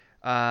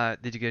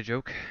Did you get a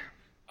joke?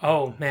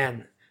 Oh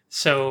man.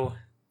 So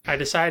I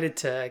decided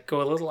to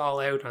go a little all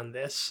out on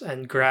this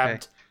and Okay.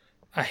 grabbed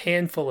a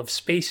handful of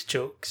space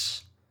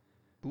jokes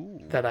Ooh.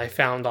 that I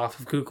found off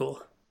of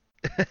Google.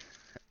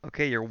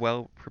 Okay, you're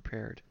well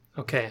prepared.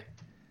 Okay.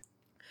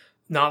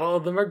 Not all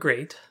of them are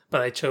great,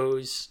 but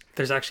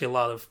there's actually a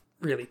lot of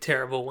really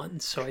terrible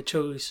ones, so I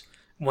chose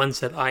ones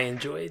that I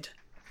enjoyed.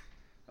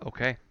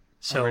 Okay,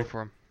 I'm ready So,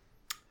 for him.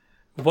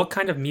 what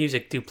kind of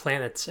music do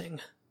planets sing?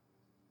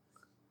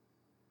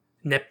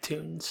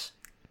 Neptunes.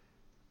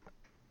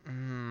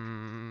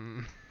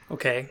 Mm,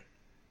 Okay.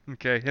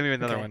 okay, hit me with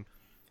another Okay. one.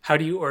 How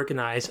do you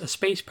organize a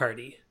space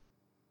party?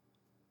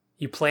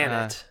 You plan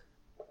Uh, it.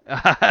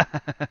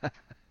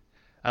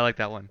 I like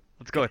that one.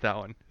 Let's go with that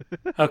one.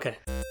 Okay.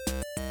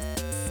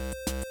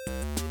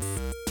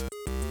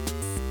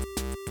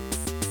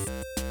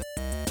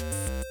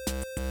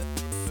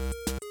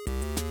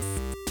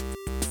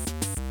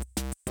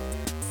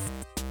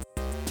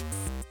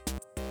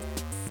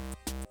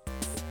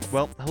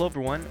 Well, hello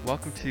everyone.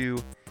 Welcome to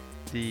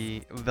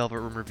the Velvet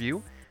Room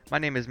Review. My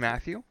name is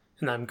Matthew,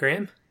 And I'm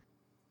Graham.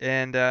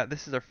 and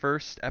this is our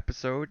first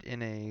episode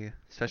in a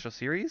special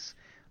series,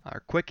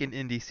 our Quick and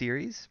Indie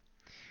series.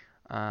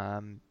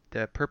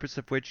 The purpose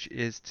of which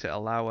is to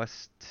allow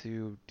us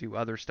to do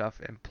other stuff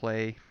and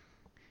play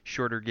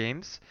shorter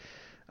games.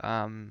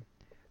 Um,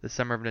 the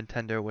summer of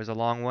Nintendo was a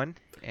long one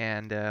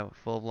and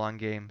full of long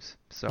games.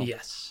 So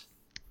Yes.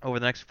 over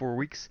the next 4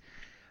 weeks,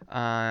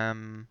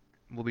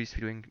 we'll be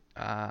doing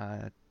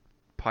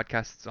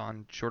podcasts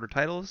on shorter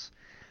titles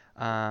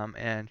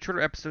and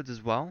shorter episodes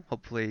as well.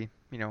 Hopefully,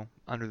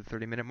 under the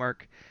 30-minute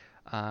mark.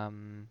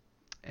 Um,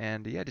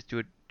 and yeah,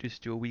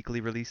 just do a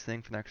weekly release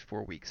thing for the next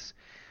 4 weeks.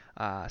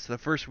 So the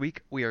first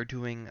week we are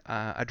doing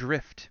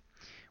Adr1ft,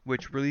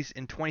 which released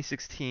in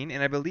 2016,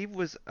 and I believe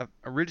was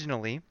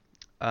originally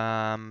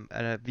a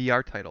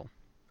VR title.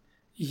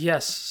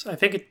 Yes, I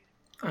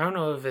don't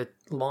know if it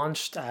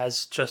launched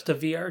as just a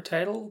VR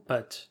title,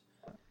 but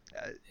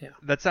Uh, yeah.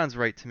 that sounds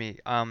right to me.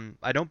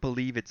 I don't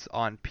believe it's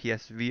on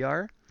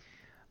PSVR,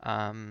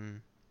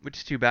 which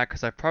is too bad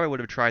because I probably would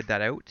have tried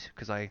that out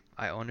because I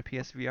own a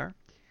PSVR.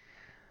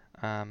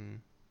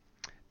 Um,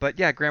 but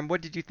yeah, Graham,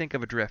 what did you think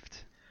of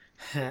Adrift?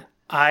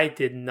 I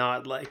did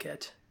not like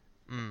it.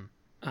 Mm,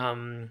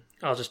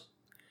 I'll just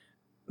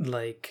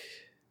like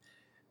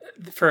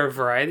for a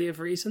variety of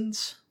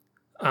reasons.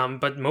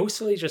 But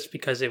mostly just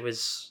because it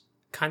was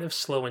kind of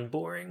slow and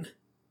boring,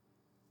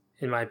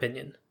 in my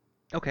opinion.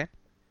 okay, okay,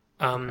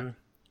 Um,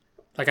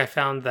 like I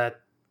found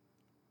that.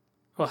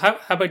 Well, how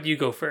about you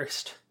go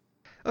first?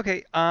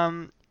 okay.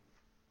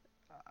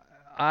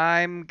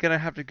 I'm gonna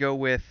have to go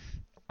with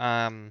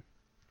um,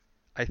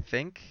 I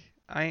think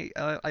I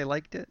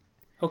liked it.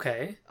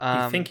 Okay, you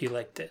Um, think you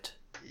liked it?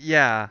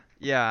 yeah.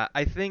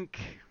 I think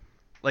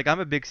like I'm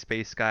a big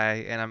space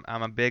guy, and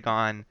I'm a big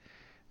on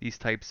these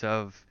types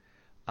of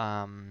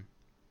um,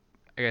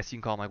 I guess you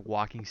can call them like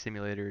walking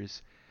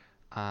simulators.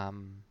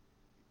 Um,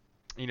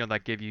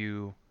 that give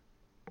you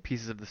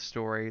pieces of the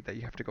story that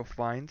you have to go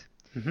find.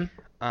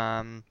 Mm-hmm.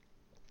 Um,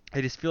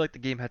 I just feel like the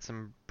game had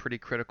some pretty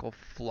critical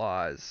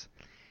flaws.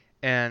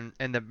 And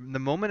the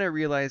moment I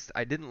realized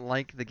I didn't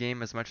like the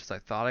game as much as I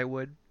thought I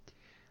would,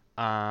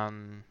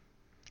 um,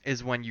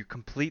 is when you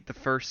complete the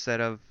first set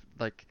of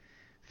like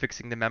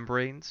fixing the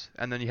membranes,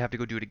 and then you have to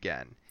go do it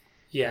again. And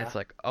Yeah, it's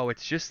like, oh,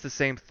 it's just the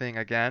same thing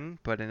again,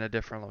 but in a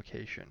different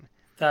location.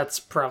 that's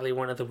probably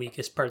one of the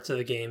weakest parts of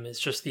the game. Is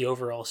just the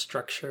overall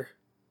structure.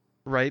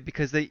 Right?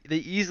 Because they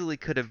easily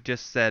could have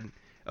just said,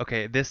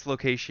 okay, this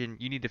location,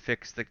 you need to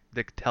fix the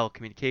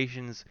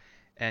telecommunications,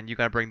 and you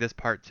got to bring this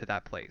part to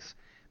that place.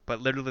 But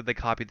literally, they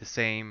copied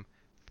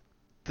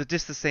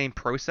just the same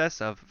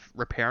process of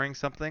repairing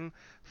something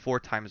 4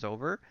 times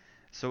over.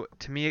 So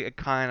to me, it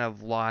kind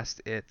of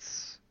lost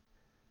its,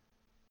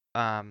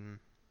 um,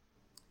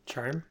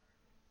 Charm.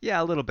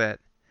 yeah, a little bit.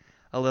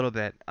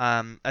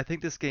 I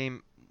think this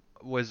game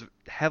was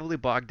heavily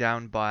bogged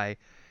down by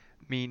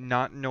me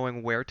not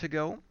knowing where to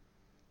go.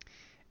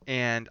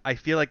 And I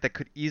feel like that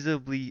could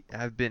easily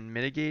have been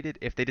mitigated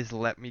if they just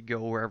let me go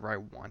wherever I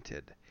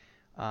wanted.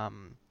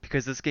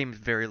 Because this game is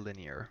very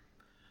linear.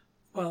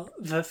 Well,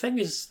 the thing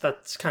is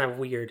that's kind of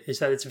weird is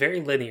that it's very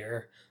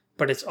linear,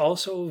 but it's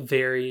also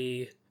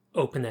very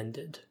open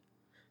ended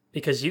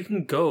because you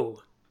can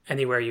go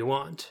anywhere you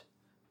want,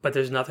 but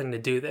there's nothing to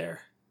do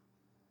there.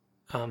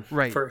 Um,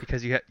 Right, for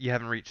because you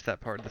haven't reached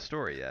that part of the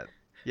story yet.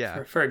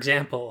 Yeah. for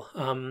example,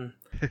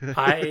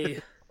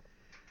 I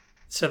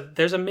so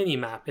there's a mini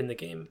map in the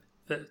game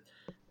that,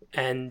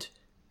 and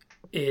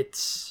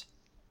it's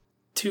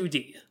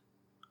 2D.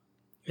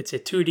 It's a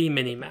 2D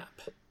mini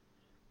map,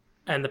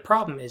 and the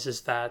problem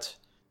is that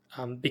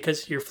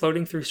because you're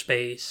floating through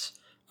space,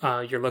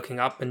 you're looking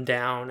up and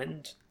down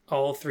and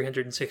all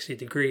 360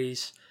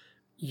 degrees.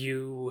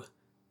 You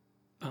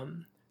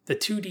the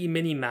 2D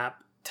mini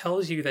map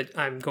tells you that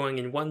I'm going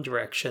in one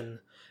direction,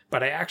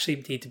 but I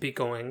actually need to be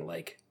going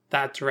like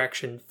that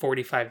direction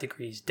 45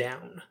 degrees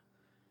down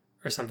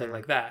or something Hmm.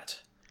 like that.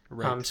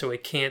 Right. So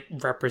it can't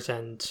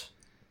represent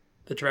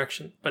the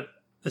direction. But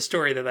the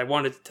story that I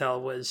wanted to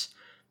tell was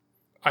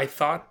I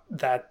thought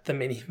that the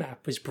mini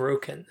map was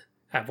broken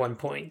at one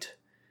point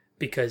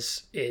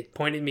because it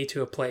pointed me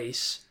to a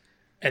place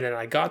and then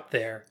I got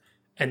there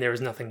and there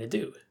was nothing to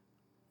do.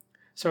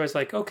 So I was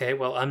like, okay,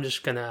 well, I'm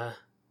just gonna.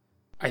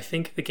 I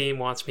think the game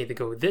wants me to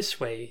go this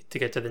way to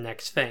get to the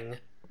next thing.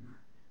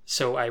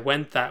 So I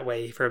went that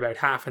way for about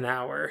half an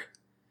hour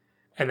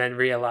and then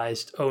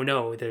realized, oh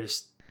no,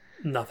 there's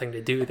nothing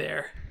to do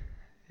there.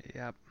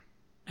 Yep.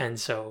 And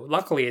so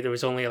luckily there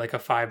was only like a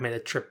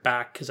 5-minute trip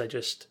back because I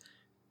just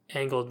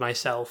angled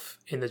myself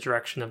in the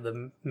direction of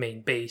the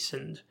main base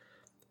and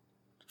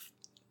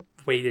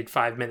waited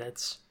 5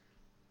 minutes.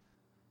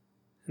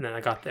 And then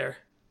I got there.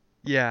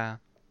 Yeah.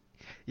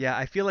 Yeah,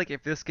 I feel like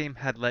if this game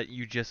had let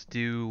you just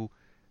do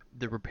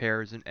the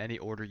repairs in any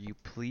order you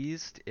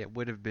pleased, it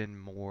would have been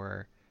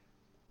more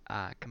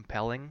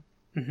compelling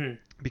Hmm.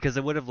 because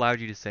it would have allowed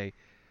you to say,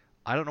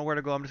 I don't know where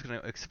to go, I'm just going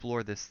to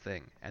explore this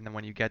thing. And then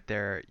when you get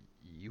there,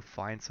 you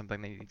find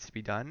something that needs to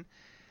be done.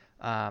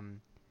 Um,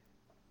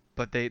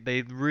 but they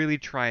really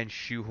try and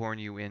shoehorn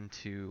you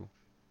into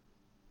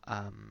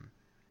um,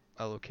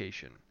 a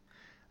location,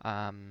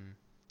 um,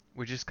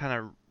 which just kind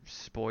of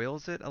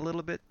spoils it a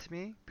little bit to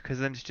me because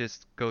then it's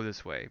just go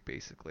this way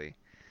basically.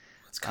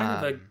 It's kind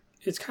of a Um,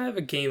 it's kind of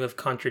a game of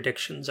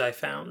contradictions I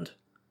found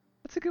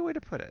that's a good way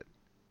to put it.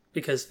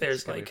 because That's a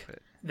there's good way to like put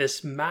it.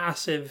 this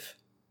massive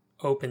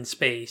open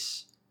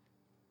space,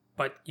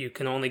 but you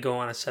can only go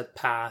on a set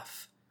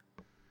path.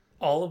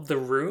 All of the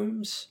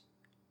rooms,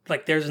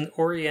 like there's an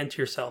orient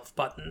yourself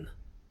button,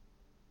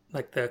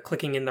 like the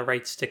clicking in the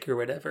right stick or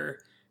whatever,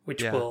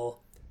 which Yeah,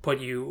 will put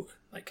you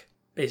like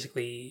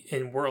basically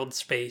in world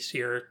space.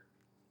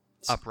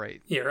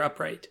 upright. You're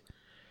upright,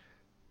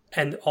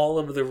 and all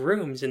of the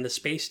rooms in the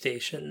space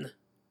station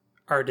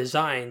are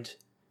designed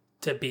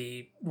to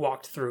be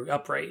walked through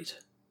upright.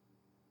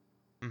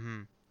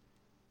 Hmm.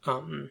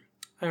 Um,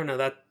 I don't know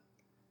that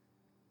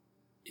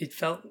it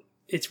felt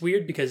it's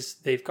weird because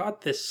they've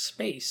got this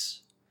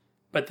space,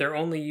 but they're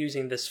only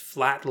using this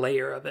flat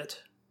layer of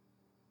it.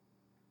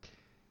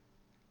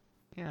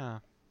 Yeah.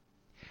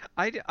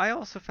 I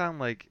also found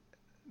like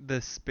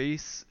the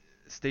space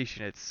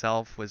station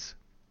itself was,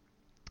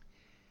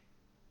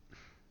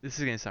 this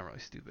is gonna sound really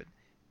stupid,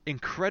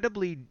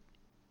 incredibly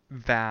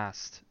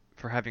vast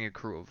for having a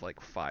crew of like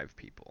 5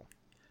 people.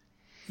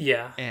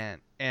 Yeah,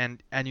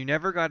 And you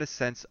never got a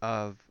sense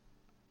of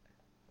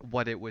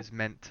what it was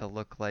meant to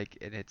look like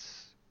in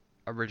its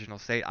original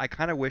state. I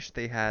kind of wish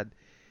they had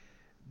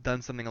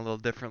done something a little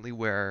differently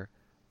where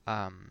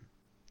um,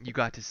 you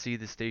got to see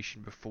the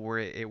station before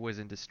it was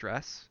in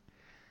distress.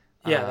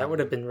 yeah, that would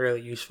have Um, been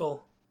really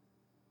useful.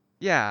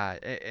 yeah,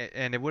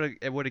 and it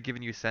would have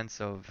given you a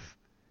sense of,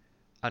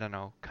 I don't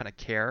know, kind of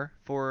care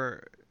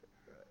for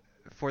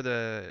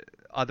the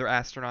other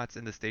astronauts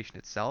in the station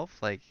itself.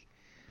 Like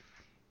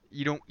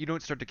you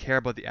don't start to care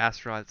about the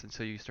astronauts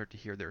until you start to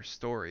hear their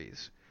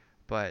stories.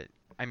 But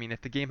I mean,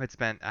 if the game had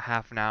spent a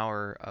half an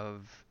hour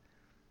of,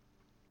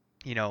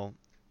 you know,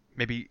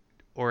 maybe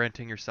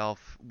orienting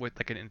yourself with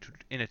like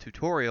in a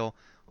tutorial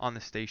on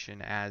the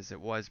station as it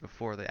was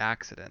before the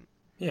accident,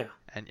 Yeah,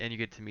 and you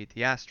get to meet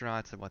the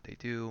astronauts and what they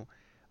do,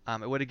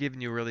 it would have given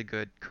you a really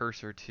good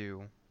cursor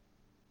to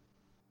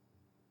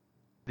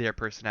their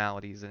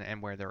personalities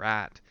and where they're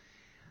at.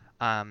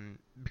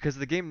 Because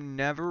the game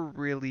never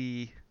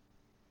really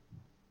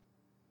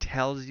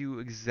tells you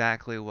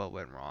exactly what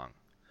went wrong.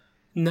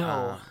 no,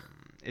 Um,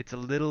 it's a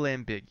little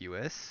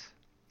ambiguous.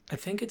 I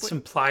think it's But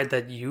implied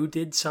that you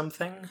did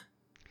something.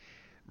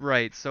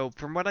 right, so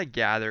from what I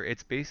gather,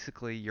 it's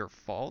basically your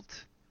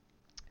fault.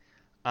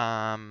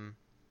 Um,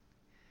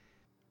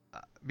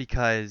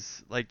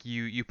 because like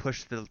you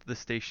push the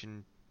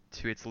station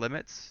to its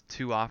limits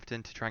too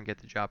often to try and get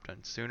the job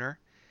done sooner.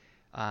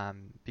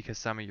 Because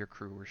some of your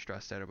crew were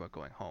stressed out about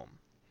going home.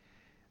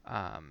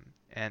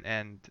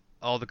 And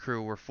all the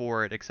crew were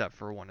for it except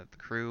for one of the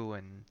crew,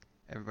 and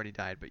everybody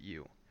died but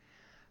you.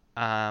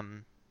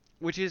 Um,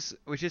 which is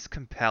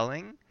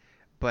compelling,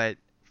 but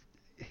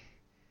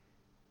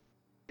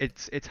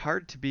it's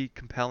hard to be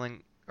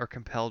compelling or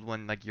compelled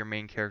when like your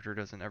main character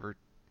doesn't ever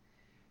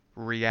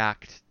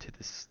react to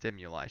the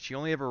stimuli. She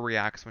only ever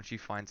reacts when she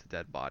finds a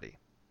dead body,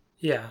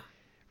 Yeah,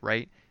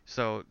 right?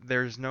 So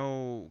there's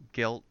no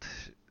guilt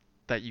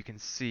that you can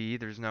see.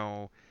 There's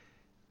no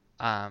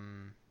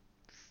um,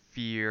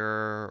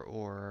 fear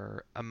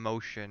or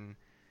emotion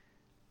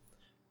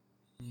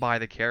by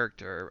the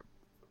character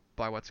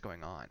by what's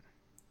going on.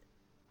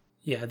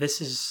 yeah, this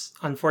is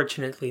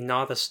unfortunately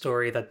not a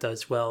story that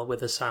does well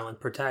with a silent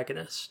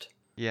protagonist.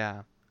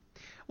 Yeah.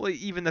 Well,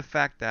 even the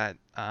fact that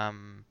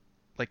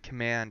like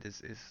Command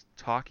is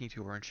talking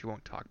to her and she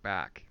won't talk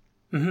back.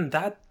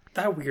 That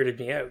weirded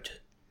me out.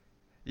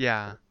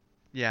 Yeah.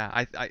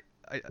 Yeah.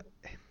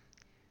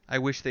 I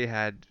wish they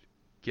had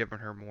given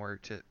her more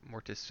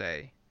to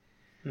say.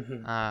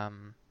 Hmm.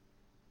 Um.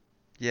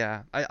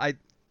 Yeah.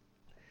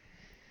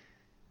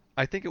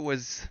 I think it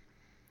was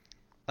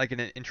like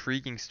an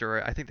intriguing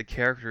story. I think the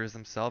characters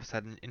themselves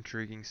had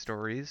intriguing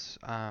stories.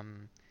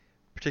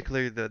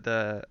 particularly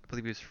the I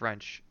believe he was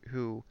French,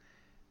 who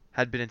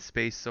had been in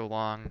space so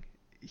long,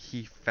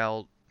 he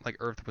felt like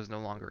Earth was no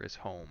longer his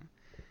home,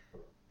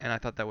 and I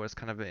thought that was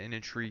kind of an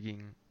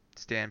intriguing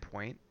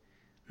standpoint.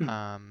 Hmm.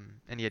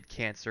 And he had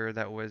cancer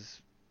that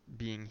was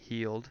being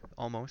healed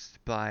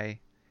almost by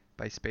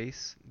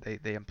space.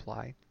 They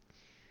imply.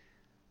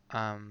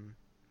 Um,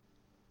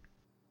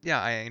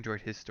 yeah, I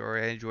enjoyed his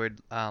story. I enjoyed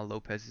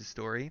Lopez's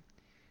story.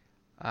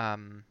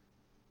 Um,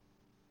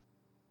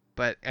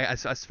 but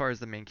as far as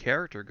the main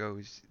character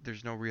goes,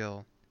 there's no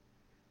real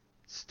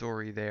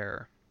story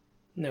there.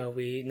 No,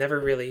 we never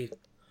really,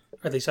 or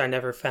at least I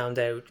never found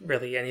out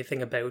really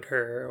anything about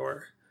her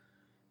or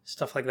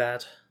stuff like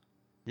that.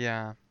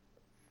 Yeah.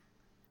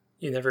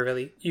 You never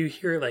really, you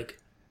hear like,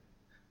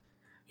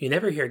 you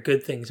never hear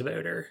good things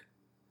about her,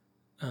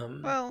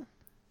 um, Well,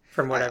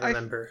 from what I I I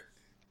remember.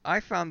 I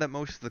found that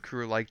most of the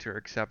crew liked her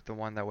except the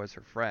one that was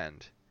her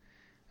friend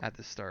at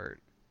the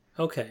start.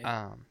 Okay.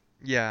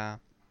 Yeah,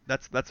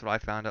 that's what I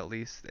found at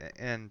least.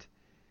 And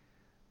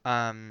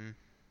um,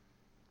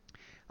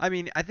 I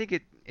mean, I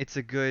think it's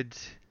a good.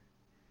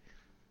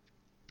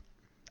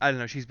 I don't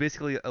know. She's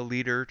basically a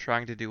leader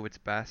trying to do what's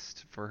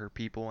best for her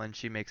people, and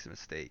she makes a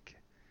mistake,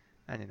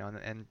 and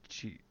and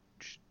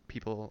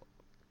people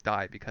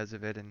die because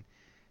of it, and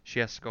she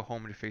has to go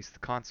home to face the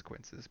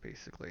consequences,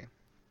 basically.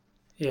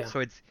 Yeah.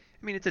 So I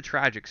mean, it's a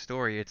tragic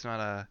story. It's not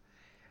a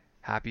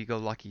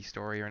happy-go-lucky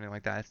story or anything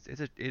like that.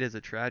 It is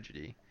a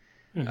tragedy.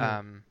 Hmm.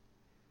 Um,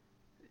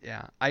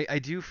 yeah, I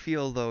do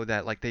feel though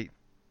that like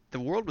the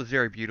world was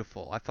very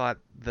beautiful. I thought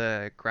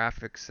the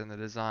graphics and the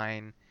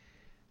design,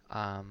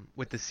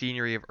 with the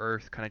scenery of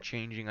Earth kind of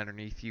changing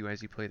underneath you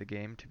as you play the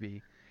game to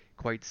be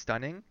quite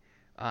stunning.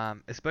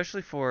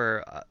 Especially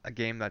for a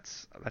game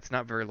that's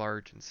not very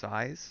large in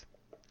size.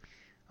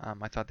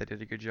 I thought they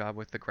did a good job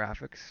with the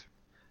graphics.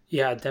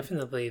 Yeah,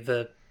 definitely.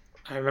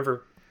 I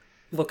remember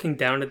looking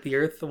down at the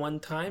Earth the one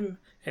time,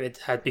 and it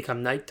had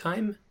become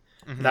nighttime.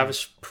 And that Hmm.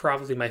 was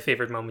probably my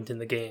favorite moment in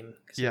the game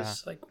because it Yeah,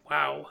 was like,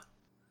 wow,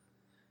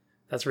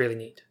 that's really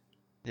neat.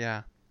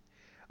 yeah.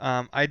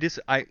 I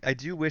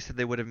do wish that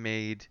they would have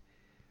made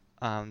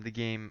the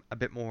game a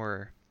bit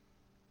more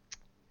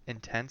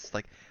intense.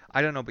 Like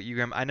I don't know, but you,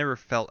 Graham, I never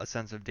felt a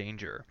sense of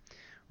danger,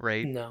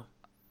 right? No.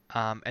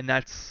 And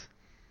that's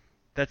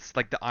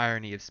like the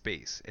irony of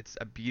space. It's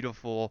a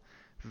beautiful,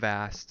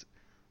 vast,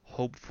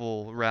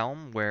 hopeful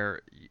realm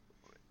where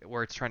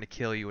it's trying to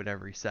kill you at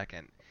every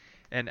second.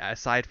 And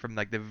aside from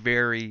like the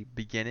very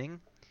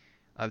beginning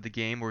of the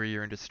game where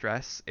you're in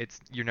distress,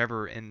 you're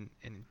never in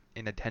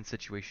a tense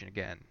situation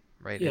again,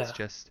 right? It's Yeah.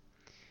 just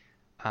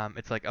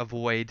it's like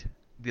avoid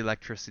the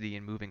electricity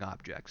and moving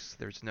objects.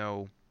 There's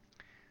no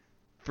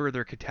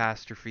further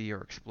catastrophe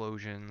or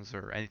explosions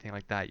or anything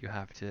like that you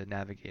have to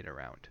navigate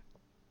around.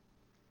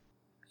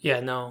 Yeah,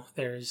 no,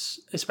 there's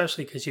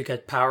especially because you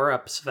get power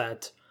ups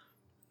that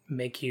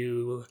make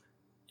you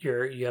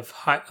have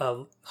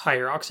a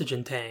higher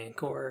oxygen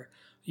tank, or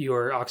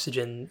your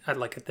oxygen at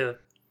like at the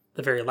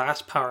very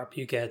last power up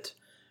you get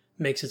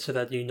makes it so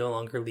that you no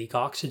longer leak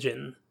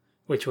oxygen,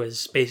 which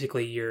was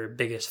basically your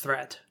biggest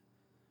threat.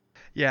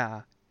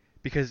 Yeah,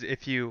 because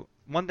if you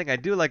one thing I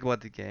do like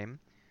about the game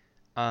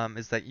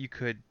is that you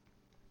could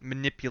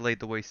manipulate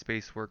the way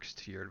space works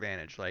to your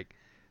advantage. Like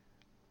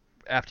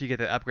after you get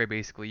the upgrade,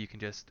 basically you can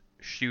just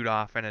shoot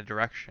off in a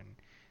direction,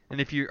 and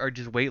if you are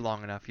just wait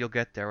long enough, you'll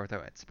get there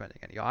without spending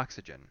any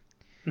oxygen.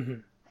 Hmm.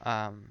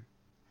 Um,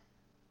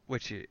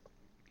 which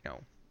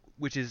know,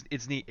 which is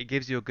it's neat. It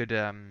gives you a good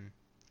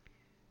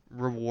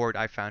reward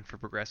I found for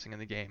progressing in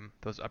the game.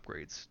 Those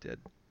upgrades did.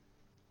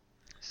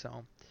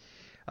 So,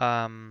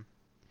 um,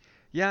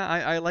 yeah,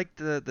 I like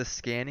the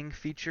scanning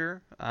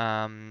feature.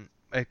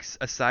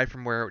 Aside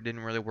from where it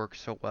didn't really work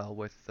so well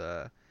with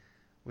the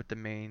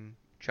main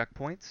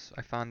checkpoints,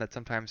 I found that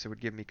sometimes it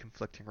would give me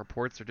conflicting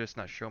reports or just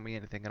not show me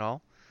anything at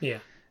all, Yeah.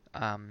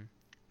 um,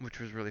 which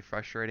was really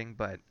frustrating.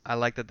 But I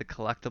like that the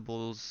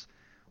collectibles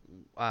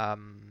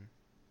um,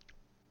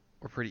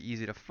 were pretty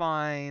easy to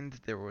find.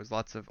 There was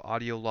lots of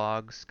audio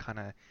logs kind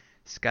of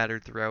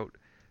scattered throughout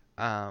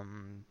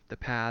the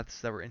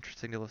paths that were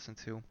interesting to listen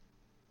to.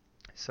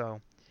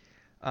 So,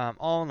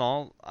 all in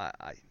all,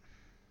 I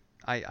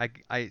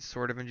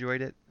sort of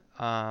enjoyed it.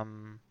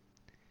 Um,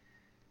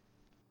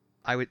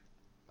 I would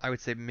I would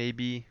say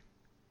maybe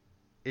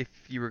if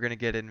you were gonna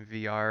get it in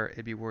VR,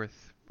 it'd be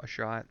worth a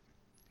shot.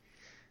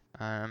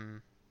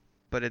 Um,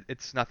 but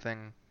it's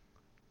nothing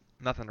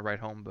to write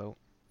home about.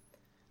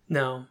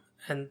 No,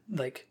 and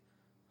like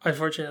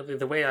unfortunately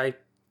the way I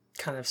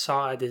kind of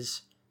saw it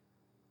is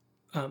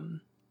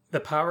um the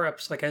power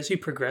ups, like as you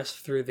progress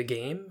through the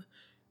game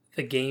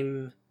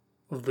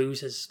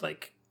loses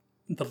like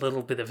the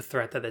little bit of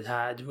threat that it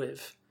had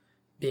with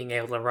being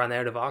able to run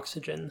out of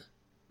oxygen.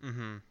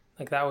 Hmm.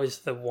 Like that was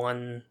the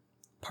one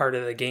part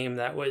of the game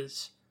that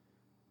was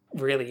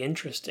really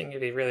interesting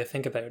if you really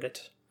think about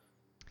it.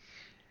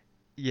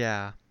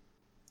 Yeah,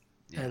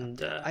 yeah.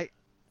 And I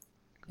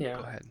yeah,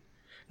 Go ahead.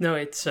 no,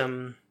 it's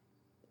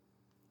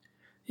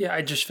yeah,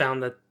 I just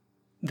found that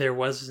there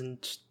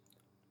wasn't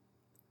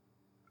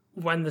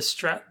when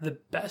the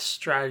best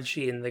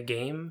strategy in the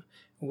game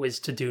was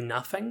to do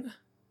nothing,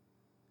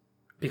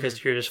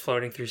 because you're just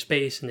floating through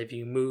space, and if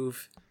you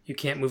move, you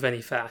can't move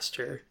any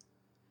faster,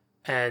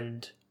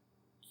 and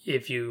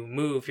if you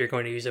move, you're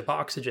going to use up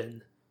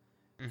oxygen.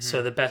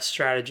 So the best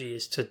strategy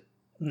is to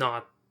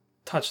not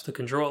touch the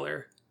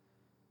controller.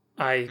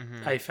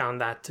 I found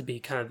that to be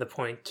kind of the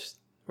point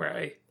where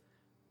I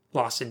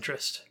lost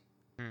interest.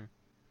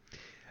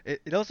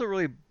 It also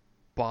really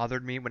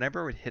bothered me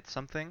whenever I would hit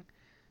something,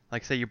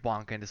 like say you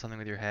bonk into something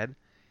with your head,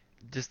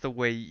 just the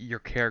way your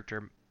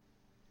character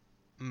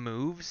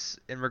moves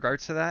in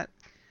regards to that.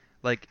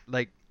 Like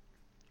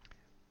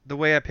the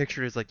way I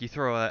pictured it is like you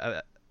throw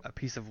a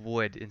piece of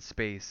wood in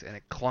space and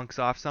it clunks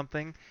off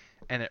something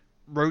and it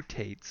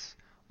rotates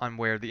on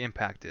where the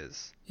impact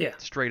is. Yeah.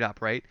 Straight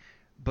up, right?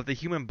 But the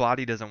human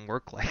body doesn't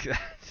work like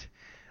that.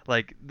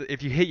 Like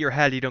if you hit your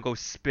head, you don't go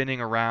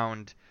spinning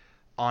around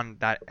on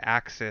that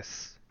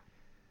axis,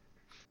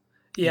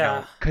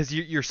 Yeah. because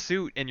your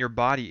suit and your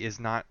body is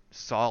not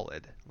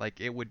solid. Like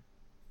you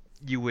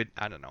would,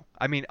 I don't know.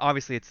 I mean,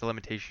 obviously it's the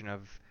limitation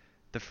of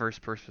the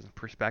first person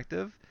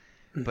perspective,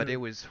 but it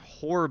was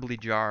horribly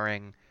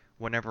jarring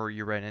whenever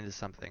you ran into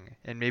something.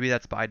 And maybe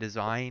that's by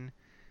design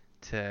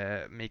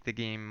to make the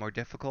game more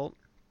difficult.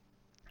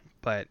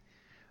 But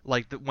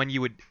like when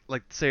you would,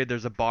 like, say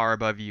there's a bar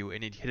above you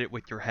and you'd hit it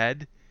with your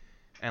head,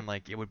 and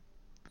like it would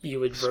You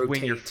would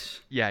swing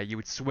rotate. you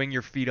would swing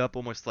your feet up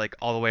almost like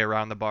all the way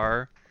around the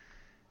bar.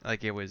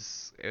 Like it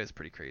was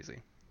pretty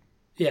crazy.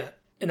 Yeah.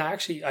 And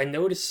I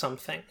noticed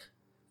something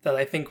that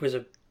I think was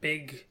a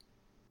big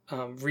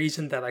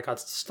reason that I got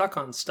stuck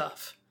on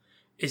stuff,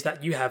 is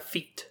that you have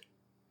feet.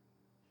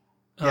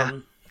 Yeah.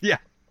 Yeah.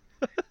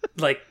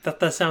 Like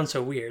that sounds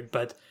so weird,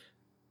 but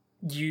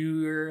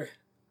your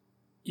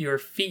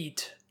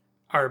feet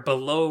are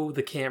below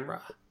the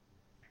camera.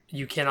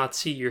 You cannot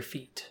see your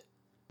feet.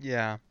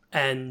 Yeah.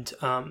 And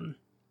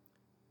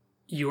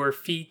your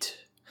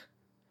feet,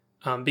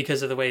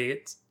 because of the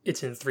way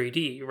it's in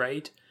 3D,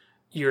 right?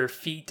 Your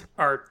feet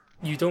are,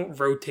 you don't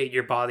rotate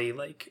your body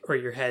or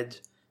your head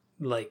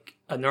like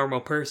a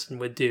normal person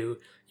would do.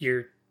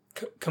 You're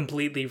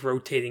completely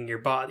rotating your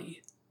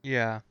body.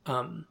 Yeah.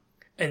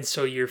 And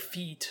so your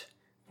feet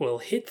will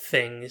hit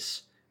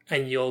things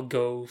and you'll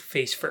go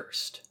face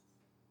first.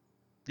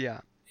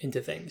 Yeah.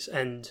 Into things.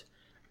 And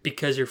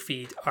because your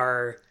feet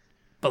are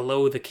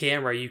below the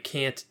camera, you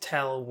can't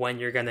tell when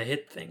you're going to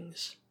hit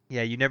things.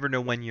 Yeah, you never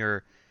know when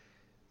you're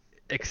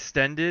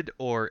extended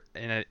or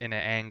in an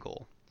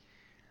angle.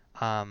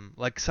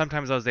 Like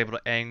sometimes I was able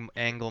to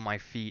angle my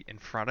feet in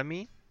front of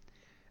me,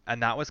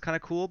 and that was kind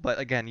of cool. But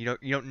again, you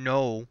don't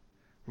know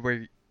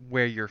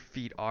where your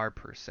feet are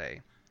per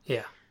se,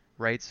 Yeah.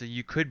 right? So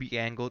you could be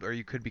angled or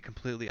you could be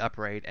completely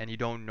upright, and you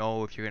don't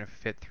know if you're gonna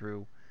fit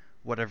through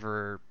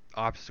whatever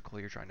obstacle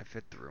you're trying to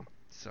fit through.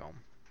 So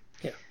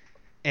Yeah.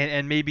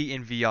 and maybe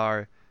in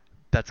VR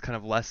that's kind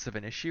of less of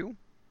an issue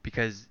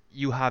because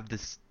you have the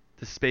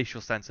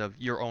spatial sense of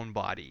your own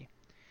body.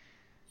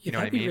 You Yeah, know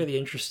what I that'd be mean? really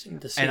interesting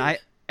to see.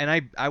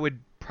 And I would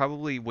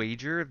probably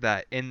wager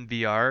that in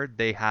VR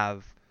they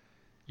have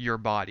your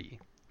body.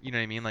 You know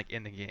what I mean? Like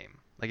in the game.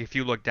 Like if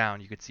you look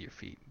down, you could see your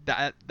feet.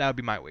 That would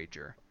be my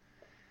wager.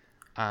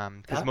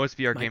 Because That most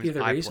VR might games be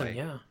the reason,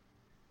 yeah.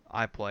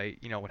 I play,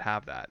 would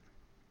have that.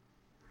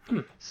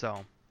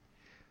 So,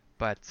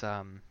 but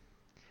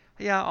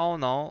yeah, all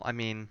in all, I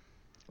mean,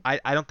 I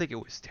don't think it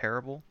was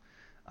terrible.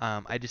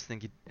 I just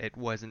think it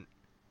wasn't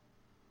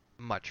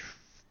much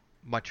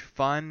much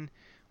fun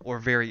or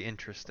very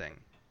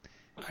interesting.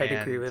 I'd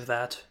agree And with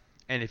that.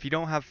 and if you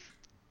don't have,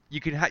 you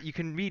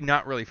can be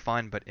not really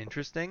fun but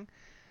interesting,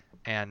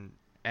 and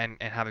and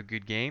have a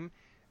good game,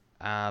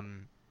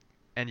 um,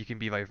 and you can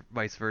be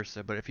vice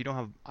versa. But if you don't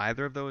have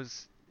either of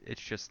those,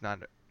 it's just not.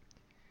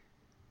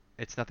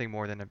 It's nothing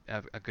more than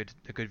a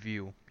good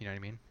view. You know what I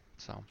mean?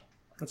 So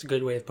That's a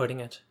good way of putting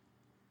it.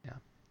 yeah.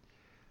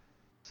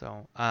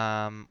 So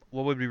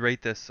what would we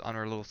rate this on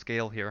our little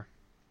scale here?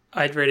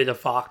 I'd rate it a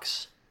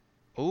fox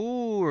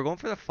Oh, we're going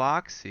for the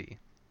Foxy.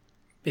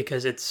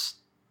 because it's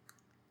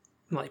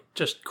like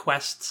just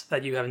quests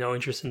that you have no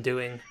interest in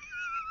doing.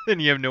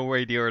 And you have no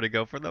idea where to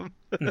go for them.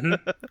 Hmm.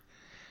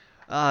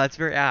 That's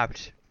very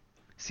apt.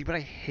 See, but I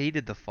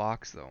hated the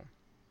fox though.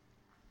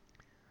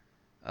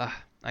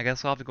 I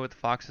guess I'll have to go with the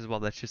fox as well.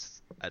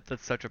 That's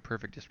such a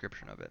perfect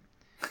description of it.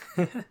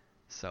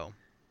 So,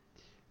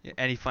 yeah,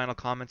 any final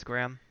comments,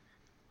 Graham?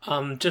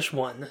 Just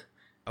one.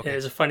 Okay. It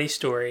was a funny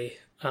story.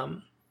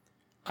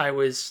 I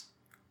was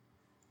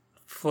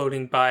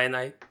floating by and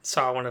I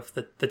saw one of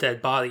the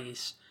dead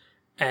bodies,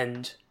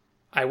 and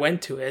I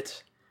went to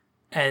it,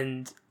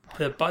 and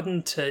the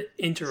button to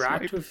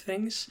interact Swipe. with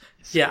things,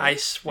 yeah, I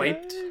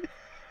swiped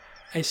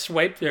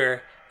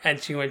her,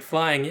 and she went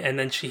flying, and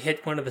then she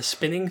hit one of the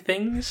spinning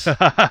things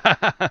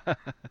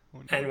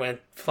and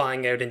went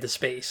flying out into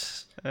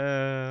space.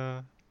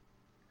 uh,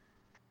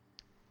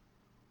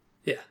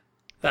 Yeah,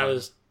 that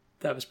was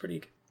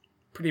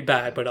pretty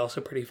bad, but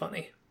also pretty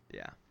funny.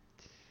 yeah.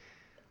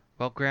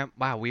 Well, Graham,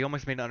 wow, we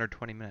almost made it under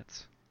 20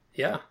 minutes.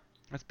 Yeah.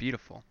 That's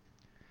beautiful.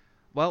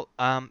 Well,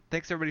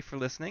 thanks everybody for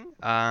listening.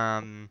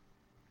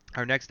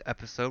 Our next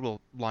episode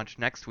will launch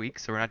next week,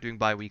 so we're not doing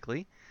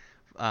bi-weekly.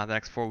 The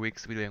next 4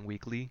 weeks we'll be doing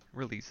weekly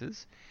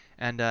releases.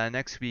 And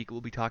next week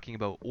we'll be talking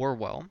about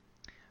Orwell,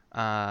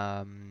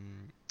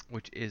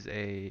 which is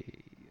a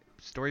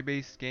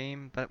story-based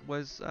game that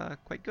was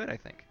quite good, I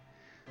think.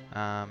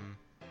 Um,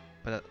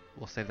 but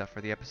we'll save that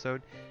for the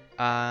episode.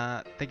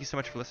 Thank you so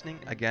much for listening.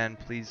 Again,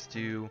 please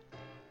do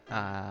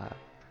uh,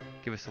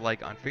 give us a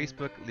like on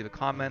Facebook, leave a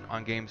comment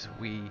on games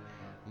we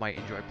might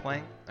enjoy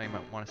playing, or you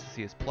might want us to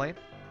see us play.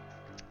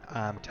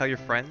 Tell your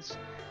friends.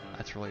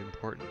 That's really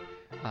important.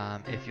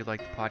 If you like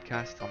the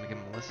podcast, tell them to give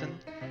them a listen.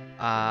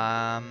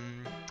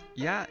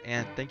 Yeah,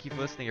 and thank you for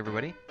listening,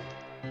 everybody.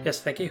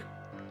 Yes, thank you.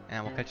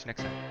 And we'll catch you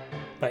next time.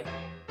 Bye.